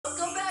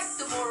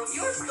more of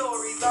your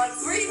stories on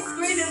Great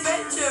Screen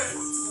Adventures.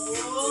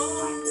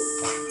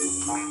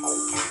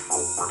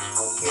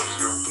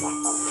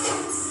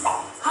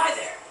 Hi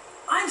there,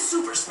 I'm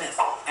Super Smith.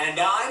 And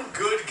I'm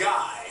Good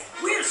Guy.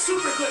 We're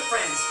super good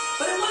friends,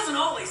 but it wasn't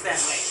always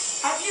that way.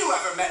 Have you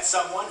ever met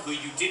someone who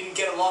you didn't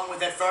get along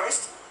with at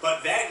first,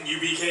 but then you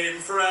became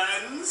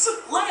friends?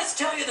 Let us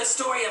tell you the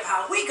story of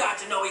how we got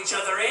to know each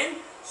other in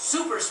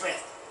Super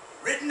Smith.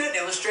 Written and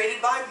illustrated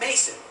by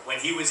Mason when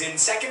he was in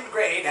 2nd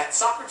grade at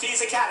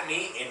Socrates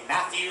Academy in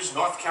Matthews,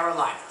 North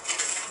Carolina.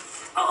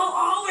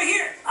 Oh, over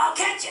here. I'll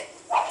catch it.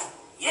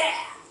 Yeah.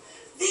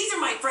 These are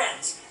my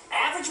friends,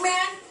 Average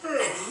Man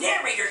and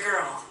Narrator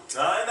Girl.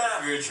 I'm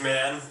Average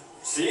Man.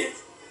 See?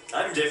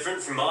 I'm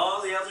different from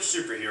all the other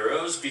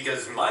superheroes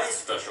because my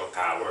special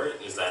power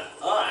is that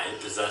I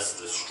possess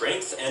the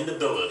strength and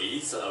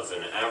abilities of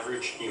an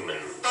average human.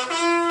 And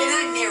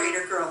I'm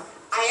Narrator Girl.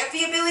 I have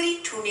the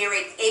ability to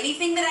narrate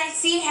anything that I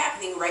see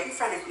happening right in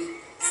front of me.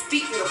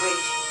 Speaking of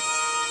which,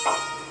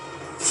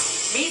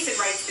 Mason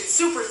writes that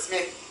Super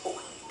Smith,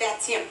 oh,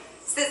 that's him,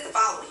 says the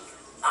following.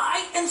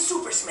 I am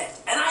Super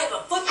Smith, and I have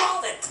a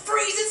football that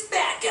freezes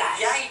bad guys.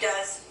 Yeah, he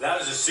does. That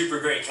was a super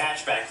great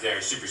catch back there,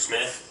 Super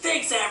Smith.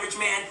 Thanks, Average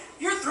Man.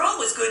 Your throw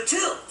was good,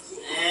 too.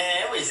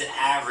 It was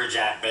average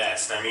at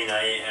best. I mean,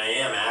 I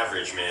am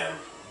Average Man.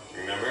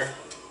 Remember?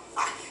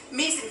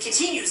 Mason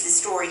continues his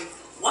story.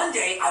 One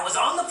day, I was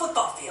on the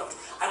football field.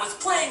 I was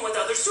playing with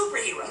other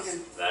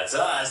superheroes. That's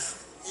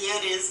us. Yeah,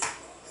 it is.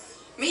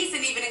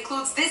 Mason even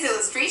includes this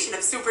illustration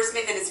of Super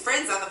Smith and his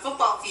friends on the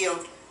football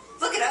field.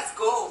 Look at us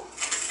go.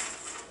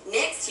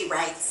 Next, he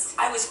writes,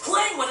 I was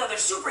playing with other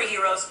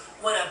superheroes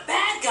when a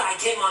bad guy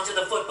came onto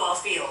the football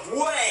field.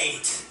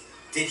 Wait!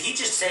 Did he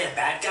just say a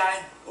bad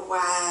guy?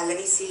 wow, let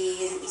me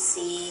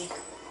see.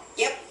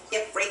 Yep,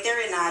 right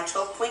there in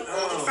 12-point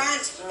gold in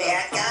front.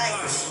 Bad guy.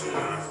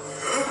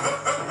 Who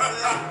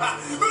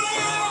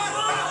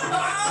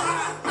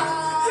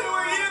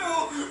are you?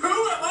 Who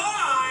am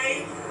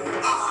I?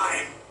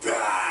 I'm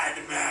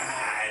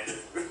Batman.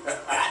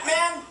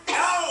 Batman?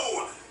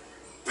 No!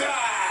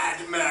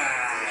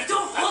 Batman. You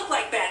don't look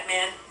like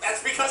Batman.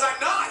 That's because I'm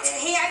not.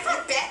 Hey, I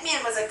thought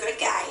Batman was a good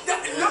guy.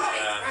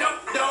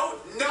 No,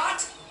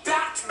 not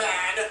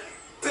Batman.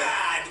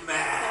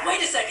 Badman.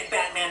 Wait a second,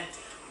 Batman.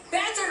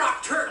 Bats are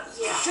nocturnal.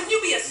 Yeah. Shouldn't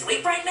you be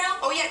asleep right now?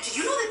 Oh yeah, did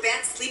you know that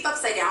bats sleep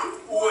upside down?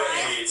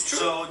 Wait,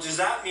 so does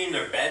that mean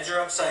their beds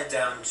are upside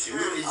down too?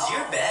 Is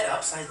your bed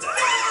upside down?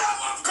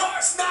 No, of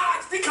course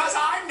not, because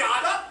I'm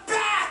not a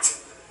bat.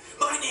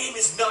 My name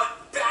is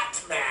not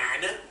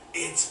Batman.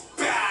 It's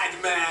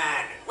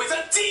Badman with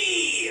a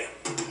D.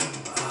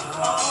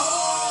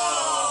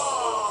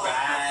 Oh,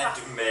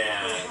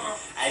 Badman.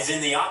 As in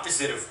the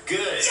opposite of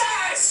good.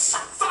 Yes!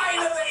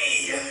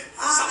 Finally!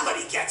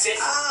 Somebody gets it.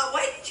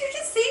 Why didn't you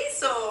just say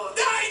so?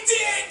 I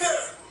did!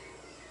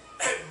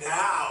 And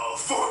now,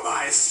 for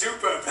my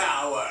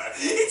superpower.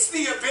 It's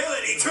the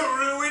ability to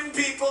ruin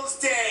people's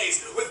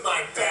days with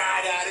my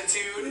bad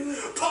attitude,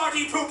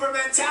 party pooper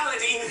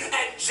mentality,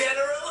 and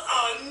general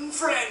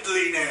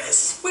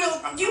unfriendliness. Well,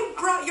 you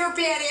brought your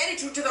bad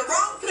attitude to the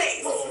wrong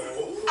place.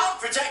 Oh. I'll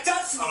protect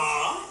us.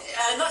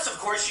 Unless, of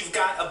course, you've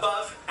got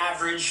above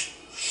average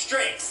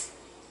strength.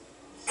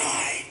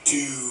 I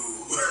do.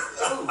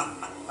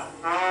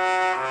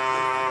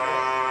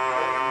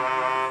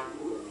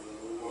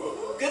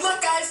 Good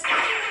luck, guys.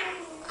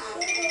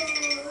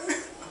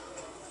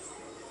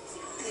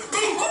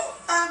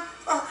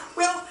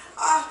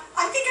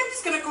 I think I'm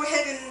just gonna go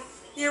ahead and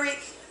narrate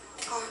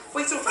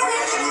voiceover.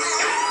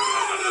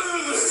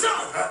 So,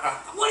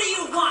 what do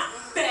you want,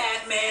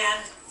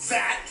 Batman?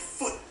 That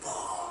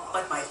football.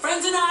 But my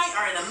friends and I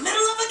are in the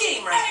middle of a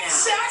game right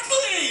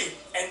Exactly!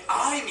 And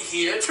I'm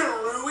here to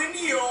ruin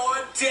your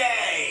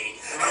day.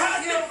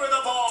 Hand over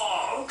the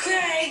ball. now.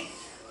 Okay.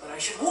 But I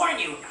should warn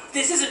you,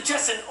 this isn't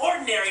just an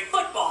ordinary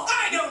football.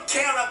 I don't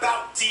care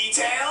about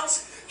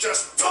details.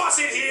 Just toss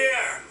it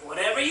here.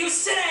 Whatever you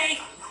say.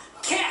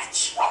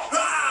 Catch.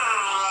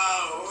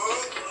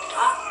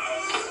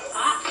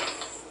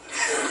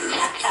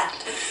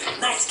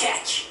 Nice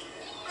catch.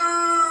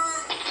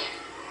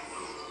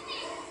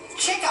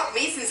 Check out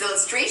Mason's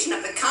illustration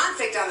of the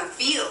conflict on the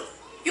field.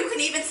 You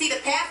can even see the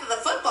path of the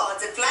football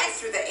as it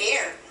flies through the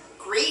air.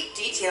 Great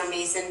detail,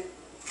 Mason.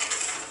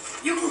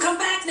 You can come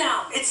back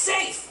now. It's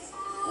safe.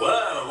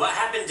 Whoa, what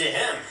happened to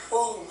him?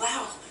 Oh,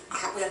 wow.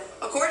 Well,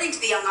 according to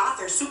the young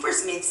author, Super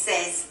Smith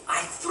says,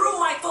 I threw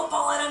my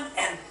football at him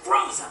and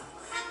froze him.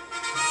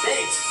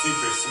 Thanks,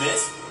 Super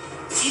Smith.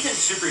 Even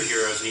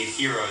superheroes need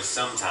heroes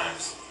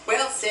sometimes.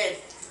 well said.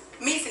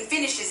 Mason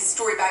finishes his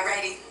story by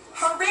writing,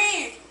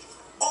 hooray!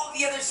 All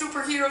the other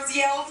superheroes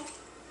yelled.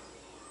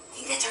 I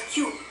think that's our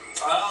cue.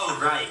 Oh,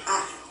 right.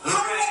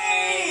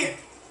 Hooray!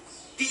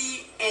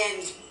 The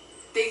end.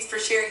 Thanks for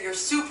sharing your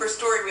super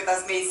story with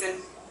us,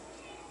 Mason.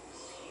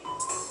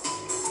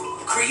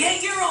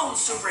 Create your own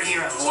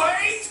superheroes.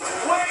 Wait!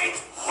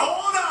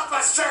 Hold up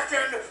a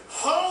second.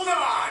 Hold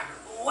on.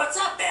 What's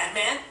up,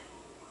 Batman?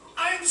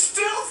 I'm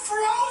still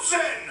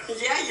frozen.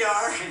 Yeah, you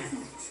are.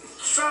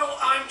 So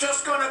I'm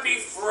just gonna be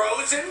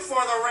frozen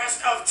for the rest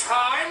of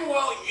time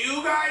while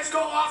you guys go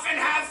off and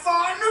have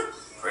fun?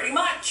 Pretty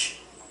much.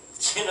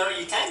 You know,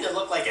 you kind of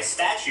look like a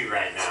statue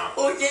right now.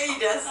 Oh, yeah, he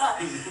does.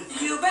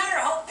 You better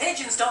hope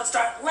pigeons don't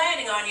start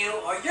landing on you,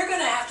 or you're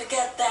gonna have to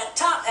get that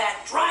top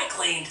hat dry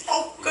cleaned.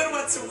 Oh, good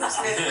one, Super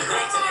Smith.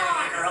 Thanks,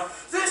 American girl.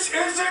 This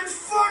isn't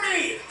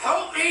funny!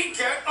 Help me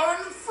get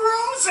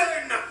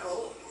unfrozen!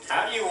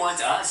 How do you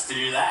want us to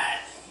do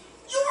that?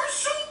 You're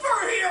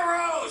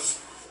superheroes!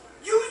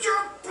 Use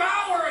your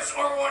powers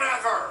or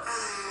whatever!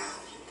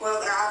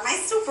 My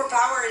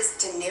superpower is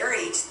to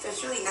narrate.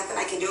 There's really nothing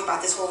I can do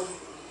about this whole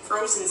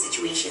frozen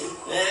situation.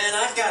 And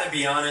I've got to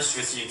be honest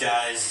with you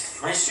guys,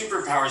 my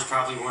superpowers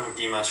probably wouldn't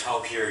be much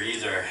help here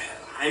either.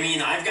 I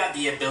mean, I've got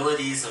the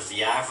abilities of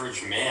the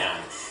average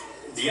man.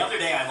 The other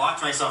day I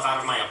locked myself out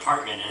of my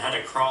apartment and had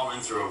to crawl in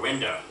through a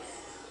window.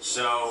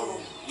 So,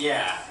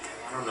 yeah,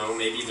 I don't know,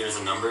 maybe there's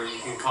a number you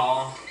can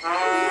call?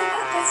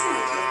 That's an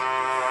idea.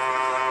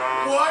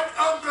 What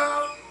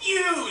about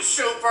you,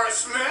 Super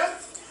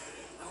Smith?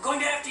 I'm going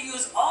to have to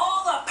use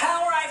all the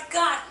power I've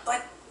got,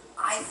 but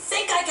I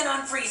think I can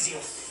unfreeze you.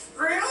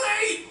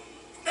 Really?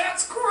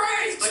 That's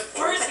great! But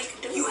first,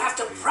 you have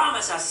to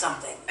promise us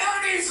something.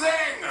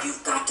 Anything!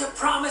 You've got to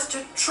promise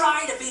to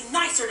try to be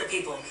nicer to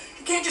people.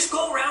 You can't just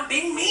go around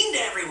being mean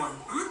to everyone.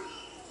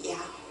 Yeah.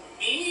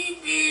 Me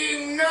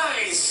being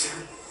nice?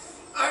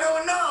 I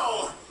don't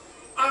know.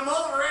 I'm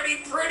already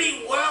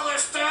pretty well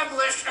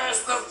established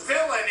as the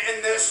villain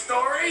in this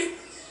story.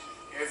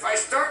 If I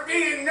start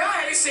being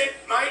nice, it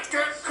might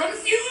get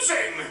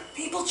confusing.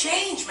 People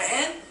change,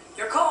 man.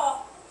 Your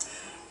call.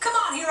 Come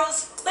on,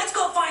 heroes. Let's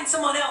go find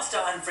someone else to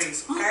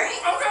unfreeze. All right.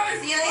 Okay.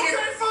 See you later.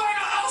 Okay, fine.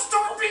 I'll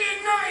start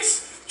being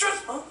nice.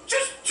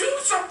 Just do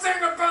something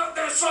about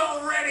this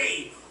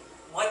already.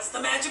 What's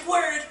the magic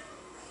word?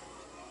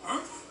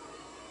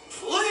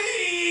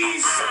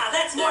 Please.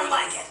 That's more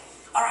like it.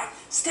 All right,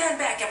 stand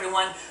back,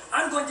 everyone.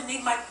 I'm going to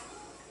need my...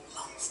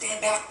 Oh,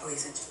 stand back,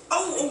 please.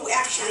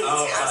 Actually,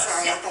 I'm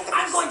sorry. I thought that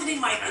I'm going to need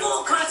my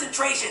full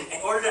concentration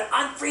in order to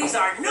unfreeze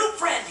our new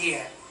friend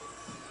here.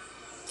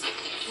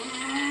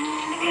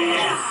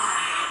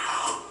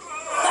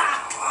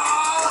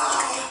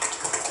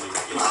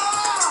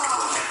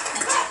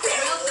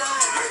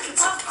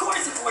 Of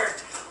course it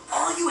worked.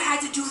 All you had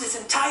to do this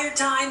entire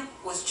time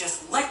was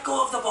just let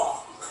go of the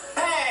ball.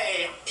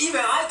 Hey,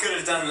 even I could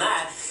have done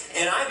that,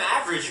 and I'm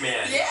average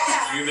man.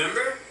 Yeah. You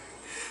remember?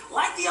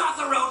 Like the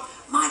author wrote,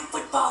 my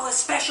football is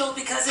special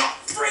because it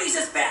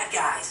freezes bad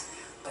guys.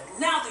 But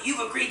now that you've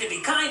agreed to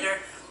be kinder,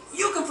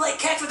 you can play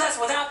catch with us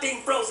without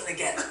being frozen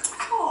again.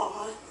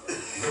 Aw.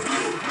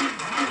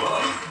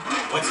 Whoa,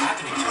 what's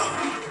happening to him?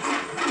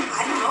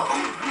 I don't know.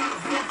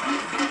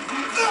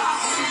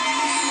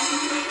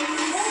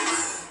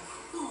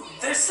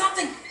 There's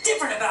something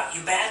different about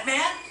you, bad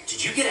man.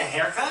 Did you get a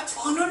haircut?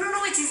 Oh, no,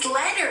 it's his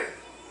letter.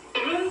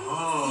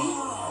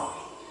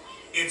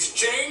 It's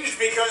changed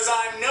because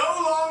I'm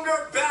no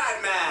longer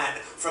Batman.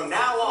 From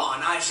now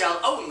on, I shall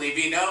only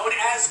be known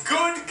as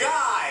Good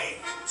Guy.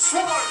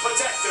 Sworn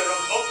protector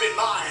of open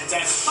minds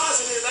and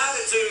positive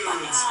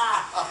attitudes.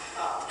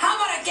 How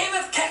about a game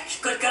of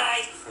catch, good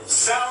guy?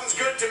 Sounds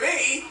good to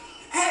me.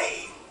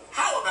 Hey,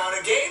 how about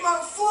a game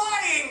of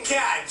flying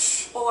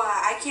catch? Oh,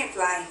 I can't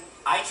fly.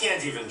 I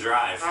can't even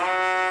drive.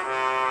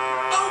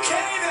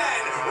 Okay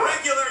then,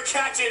 regular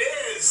catch it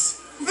is.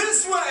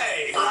 This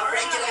way.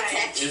 Regular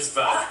catch. It's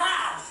fun.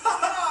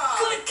 Ha!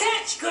 Good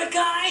catch, good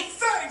guy.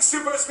 Thanks,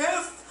 Super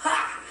Smith.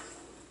 Ha!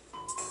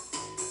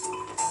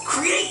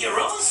 Create your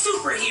own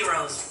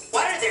superheroes.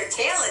 What are their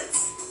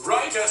talents?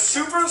 Write a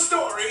super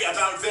story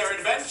about their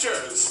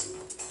adventures.